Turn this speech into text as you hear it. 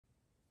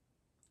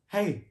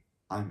Hey,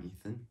 I'm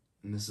Ethan,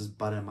 and this is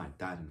But I Might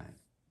Die Tonight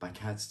by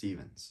Cat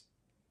Stevens.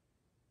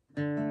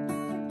 I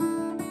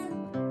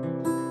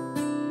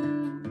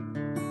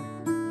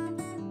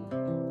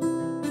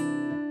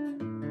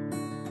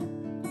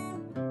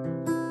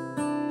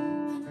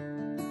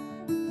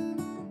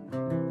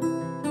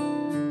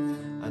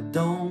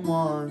don't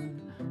want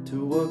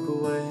to work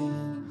away,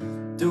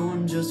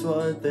 doing just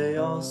what they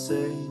all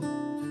say.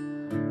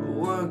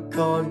 Work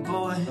hard,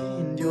 boy,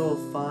 and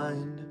you'll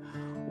find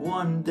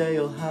one day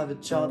you'll have a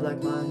job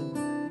like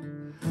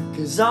mine.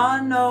 'Cause I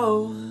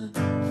know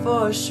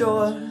for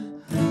sure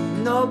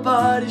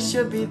nobody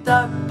should be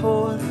that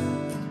poor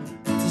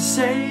to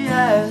say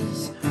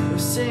yes or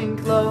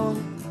sink low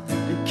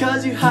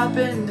because you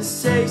happen to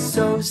say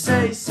so,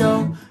 say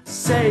so,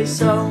 say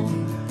so.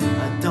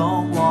 I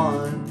don't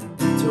want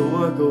to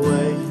work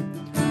away,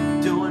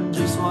 doing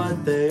just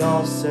what they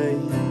all say.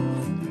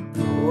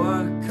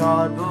 Work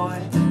hard, boy,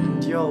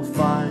 and you'll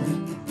find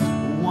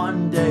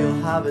one day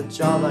you'll have a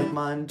job like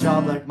mine,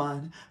 job like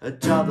mine, a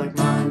job like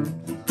mine.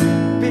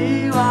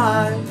 Be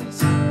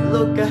wise,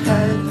 look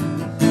ahead,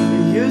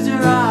 use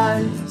your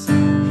eyes,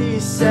 he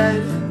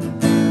said.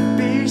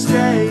 Be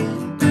straight,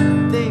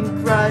 think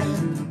right,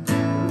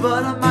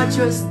 but I might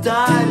just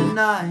die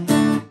tonight.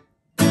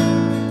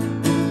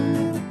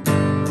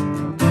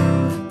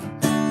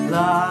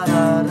 La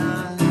da da,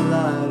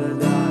 la da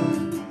da,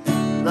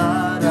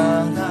 la da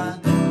da,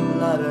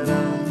 la da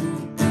da,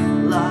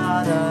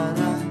 la da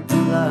da,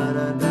 la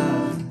da da.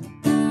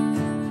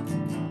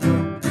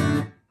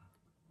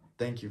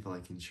 Thank you for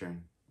liking and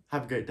sharing.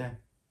 Have a great day.